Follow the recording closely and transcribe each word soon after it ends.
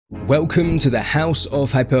Welcome to the House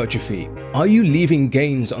of Hypertrophy. Are you leaving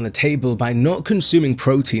gains on the table by not consuming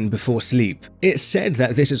protein before sleep? It's said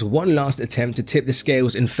that this is one last attempt to tip the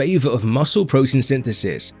scales in favor of muscle protein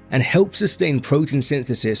synthesis and help sustain protein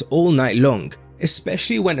synthesis all night long,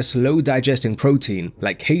 especially when a slow digesting protein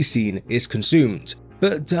like casein is consumed.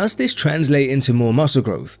 But does this translate into more muscle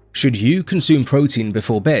growth? Should you consume protein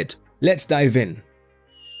before bed? Let's dive in.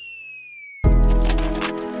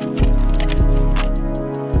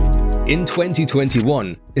 In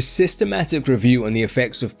 2021, a systematic review on the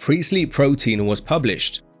effects of pre-sleep protein was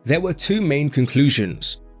published. There were two main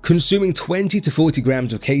conclusions. Consuming 20 to 40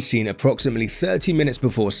 grams of casein approximately 30 minutes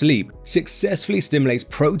before sleep successfully stimulates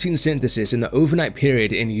protein synthesis in the overnight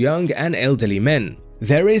period in young and elderly men.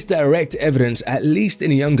 There is direct evidence, at least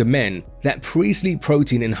in younger men, that pre-sleep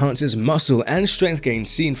protein enhances muscle and strength gains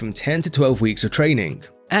seen from 10 to 12 weeks of training.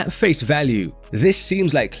 At face value, this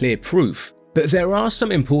seems like clear proof, but there are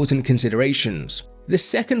some important considerations. The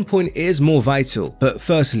second point is more vital, but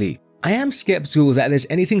firstly, I am skeptical that there's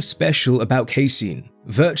anything special about casein.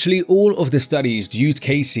 Virtually all of the studies used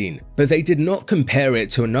casein, but they did not compare it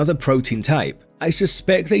to another protein type. I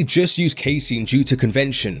suspect they just used casein due to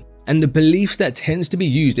convention and the belief that tends to be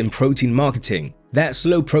used in protein marketing, that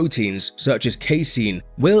slow proteins such as casein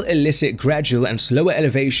will elicit gradual and slower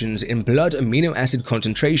elevations in blood amino acid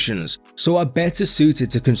concentrations, so are better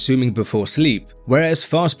suited to consuming before sleep, whereas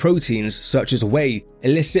fast proteins such as whey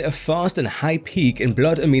elicit a fast and high peak in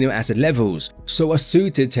blood amino acid levels, so are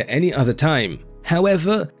suited to any other time.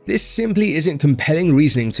 However, this simply isn't compelling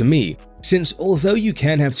reasoning to me, since although you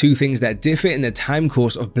can have two things that differ in the time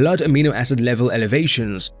course of blood amino acid level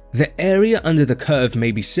elevations, the area under the curve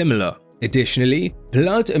may be similar. Additionally,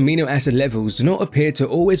 blood amino acid levels do not appear to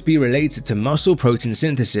always be related to muscle protein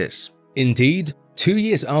synthesis. Indeed, 2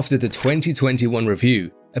 years after the 2021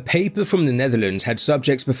 review, a paper from the Netherlands had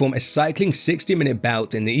subjects perform a cycling 60-minute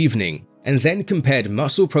bout in the evening, and then compared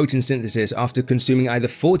muscle protein synthesis after consuming either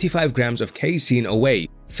 45 grams of casein or whey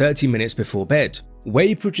 30 minutes before bed.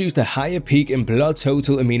 Whey produced a higher peak in blood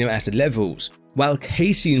total amino acid levels, while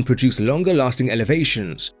casein produced longer-lasting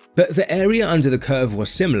elevations, but the area under the curve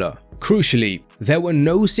was similar. Crucially, there were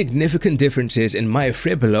no significant differences in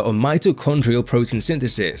myofibrillar or mitochondrial protein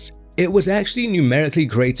synthesis. It was actually numerically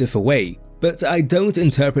greater for whey, but I don't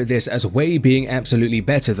interpret this as whey being absolutely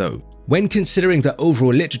better though. When considering the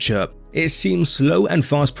overall literature, it seems slow and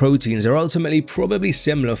fast proteins are ultimately probably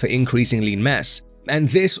similar for increasing lean mass, and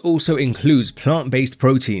this also includes plant-based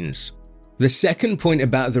proteins. The second point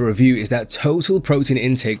about the review is that total protein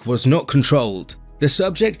intake was not controlled. The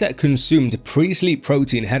subjects that consumed pre-sleep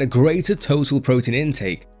protein had a greater total protein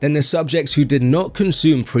intake than the subjects who did not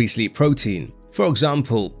consume pre-sleep protein. For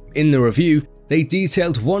example, in the review, they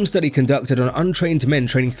detailed one study conducted on untrained men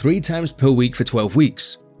training 3 times per week for 12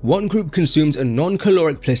 weeks. One group consumed a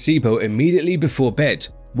non-caloric placebo immediately before bed,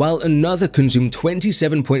 while another consumed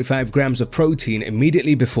 27.5 grams of protein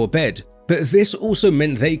immediately before bed, but this also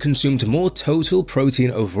meant they consumed more total protein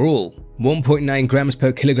overall, 1.9 grams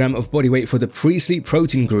per kilogram of body weight for the pre-sleep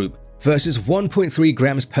protein group versus 1.3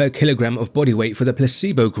 grams per kilogram of body weight for the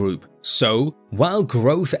placebo group. So, while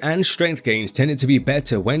growth and strength gains tended to be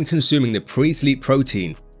better when consuming the pre-sleep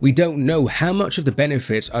protein, we don't know how much of the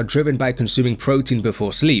benefits are driven by consuming protein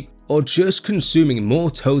before sleep or just consuming more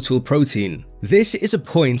total protein. This is a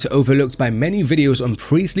point overlooked by many videos on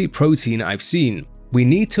pre-sleep protein I've seen. We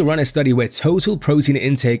need to run a study where total protein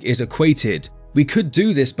intake is equated. We could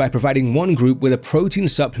do this by providing one group with a protein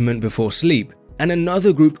supplement before sleep and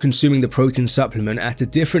another group consuming the protein supplement at a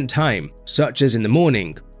different time, such as in the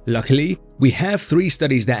morning. Luckily, we have 3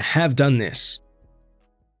 studies that have done this.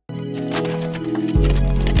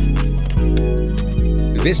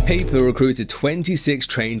 This paper recruited 26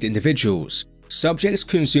 trained individuals. Subjects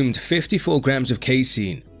consumed 54 grams of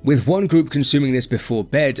casein, with one group consuming this before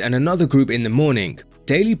bed and another group in the morning.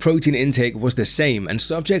 Daily protein intake was the same and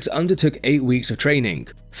subjects undertook 8 weeks of training.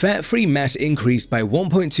 Fat-free mass increased by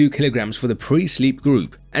 1.2 kilograms for the pre-sleep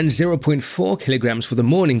group and 0.4 kilograms for the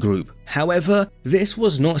morning group. However, this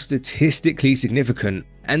was not statistically significant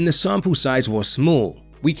and the sample size was small.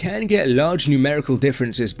 We can get large numerical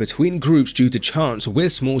differences between groups due to chance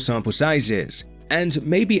with small sample sizes, and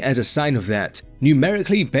maybe as a sign of that,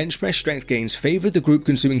 numerically bench press strength gains favored the group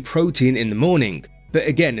consuming protein in the morning, but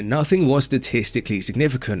again, nothing was statistically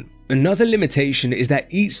significant. Another limitation is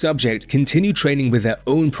that each subject continued training with their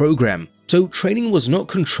own program, so training was not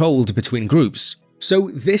controlled between groups.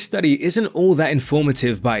 So this study isn't all that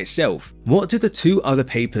informative by itself. What do the 2 other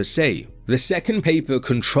papers say? The second paper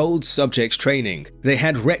controlled subjects training. They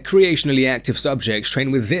had recreationally active subjects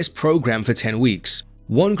train with this program for 10 weeks.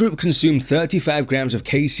 One group consumed 35 grams of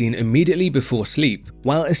casein immediately before sleep,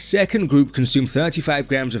 while a second group consumed 35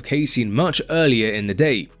 grams of casein much earlier in the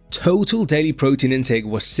day. Total daily protein intake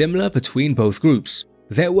was similar between both groups.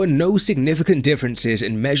 There were no significant differences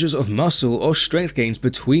in measures of muscle or strength gains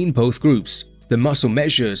between both groups. The muscle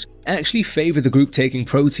measures actually favored the group taking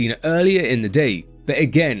protein earlier in the day, but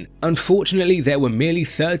again, unfortunately there were merely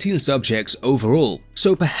 13 subjects overall,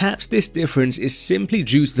 so perhaps this difference is simply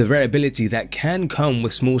due to the variability that can come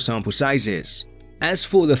with small sample sizes. As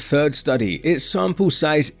for the third study, its sample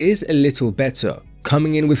size is a little better,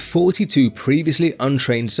 coming in with 42 previously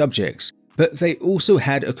untrained subjects, but they also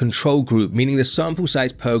had a control group, meaning the sample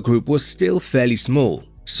size per group was still fairly small.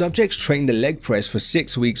 Subjects trained the leg press for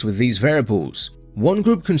 6 weeks with these variables. One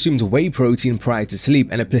group consumed whey protein prior to sleep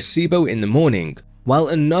and a placebo in the morning, while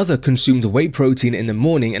another consumed whey protein in the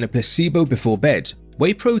morning and a placebo before bed.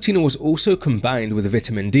 Whey protein was also combined with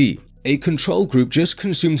vitamin D. A control group just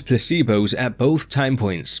consumed placebos at both time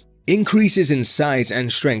points. Increases in size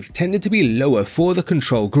and strength tended to be lower for the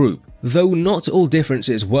control group, though not all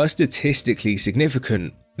differences were statistically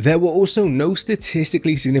significant. There were also no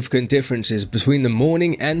statistically significant differences between the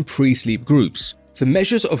morning and pre-sleep groups. The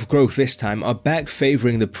measures of growth this time are back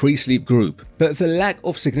favoring the pre-sleep group, but the lack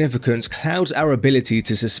of significance clouds our ability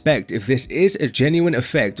to suspect if this is a genuine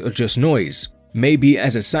effect or just noise. Maybe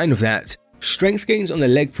as a sign of that, strength gains on the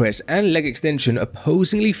leg press and leg extension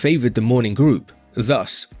opposingly favored the morning group.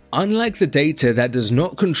 Thus, unlike the data that does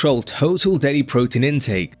not control total daily protein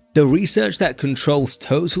intake, the research that controls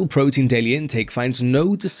total protein daily intake finds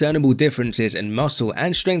no discernible differences in muscle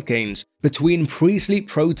and strength gains between pre-sleep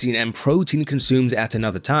protein and protein consumed at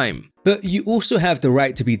another time. But you also have the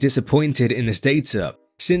right to be disappointed in this data,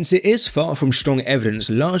 since it is far from strong evidence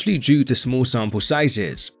largely due to small sample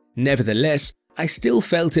sizes. Nevertheless, I still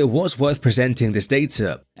felt it was worth presenting this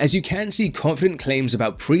data, as you can see confident claims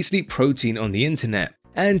about pre-sleep protein on the internet.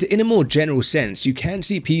 And in a more general sense, you can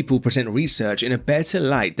see people present research in a better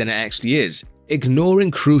light than it actually is,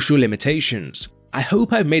 ignoring crucial limitations. I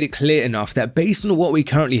hope I've made it clear enough that based on what we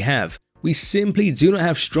currently have, we simply do not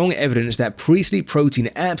have strong evidence that pre-sleep protein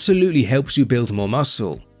absolutely helps you build more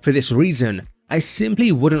muscle. For this reason, I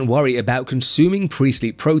simply wouldn't worry about consuming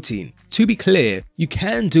pre-sleep protein. To be clear, you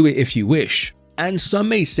can do it if you wish. And some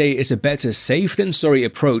may say it's a better safe than sorry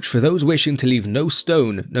approach for those wishing to leave no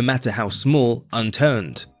stone, no matter how small,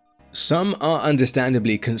 unturned. Some are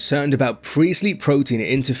understandably concerned about pre-sleep protein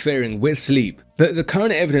interfering with sleep, but the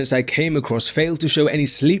current evidence I came across failed to show any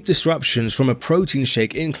sleep disruptions from a protein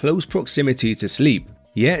shake in close proximity to sleep.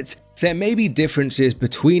 Yet, there may be differences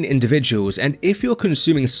between individuals, and if you're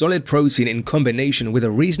consuming solid protein in combination with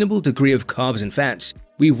a reasonable degree of carbs and fats,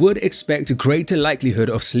 we would expect a greater likelihood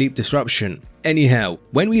of sleep disruption. Anyhow,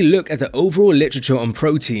 when we look at the overall literature on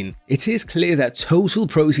protein, it is clear that total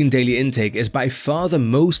protein daily intake is by far the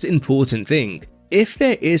most important thing. If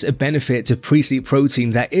there is a benefit to pre-sleep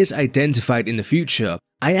protein that is identified in the future,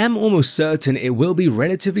 I am almost certain it will be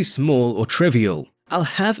relatively small or trivial. I'll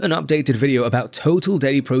have an updated video about total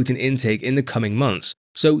daily protein intake in the coming months,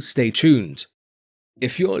 so stay tuned.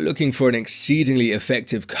 If you're looking for an exceedingly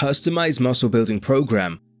effective customized muscle building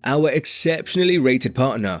program, our exceptionally rated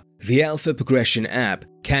partner, the Alpha Progression app,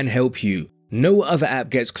 can help you. No other app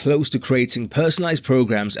gets close to creating personalized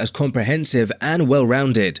programs as comprehensive and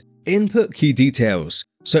well-rounded. Input key details,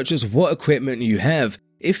 such as what equipment you have,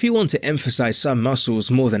 if you want to emphasize some muscles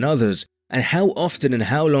more than others, and how often and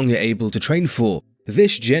how long you're able to train for.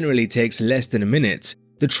 This generally takes less than a minute.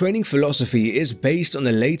 The training philosophy is based on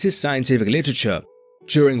the latest scientific literature.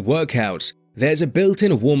 During workouts, there's a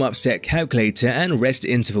built-in warm-up set calculator and rest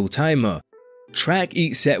interval timer. Track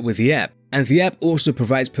each set with the app, and the app also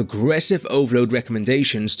provides progressive overload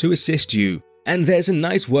recommendations to assist you. And there's a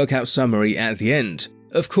nice workout summary at the end.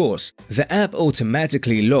 Of course, the app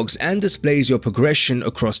automatically logs and displays your progression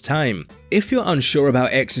across time. If you're unsure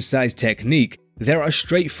about exercise technique, there are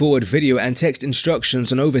straightforward video and text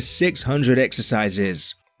instructions on over 600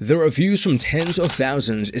 exercises. The reviews from tens of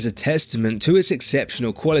thousands is a testament to its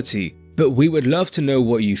exceptional quality, but we would love to know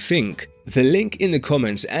what you think. The link in the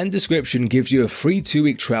comments and description gives you a free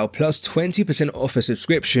 2-week trial plus 20% off a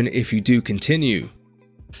subscription if you do continue.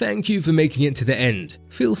 Thank you for making it to the end.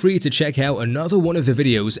 Feel free to check out another one of the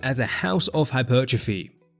videos at the House of Hypertrophy.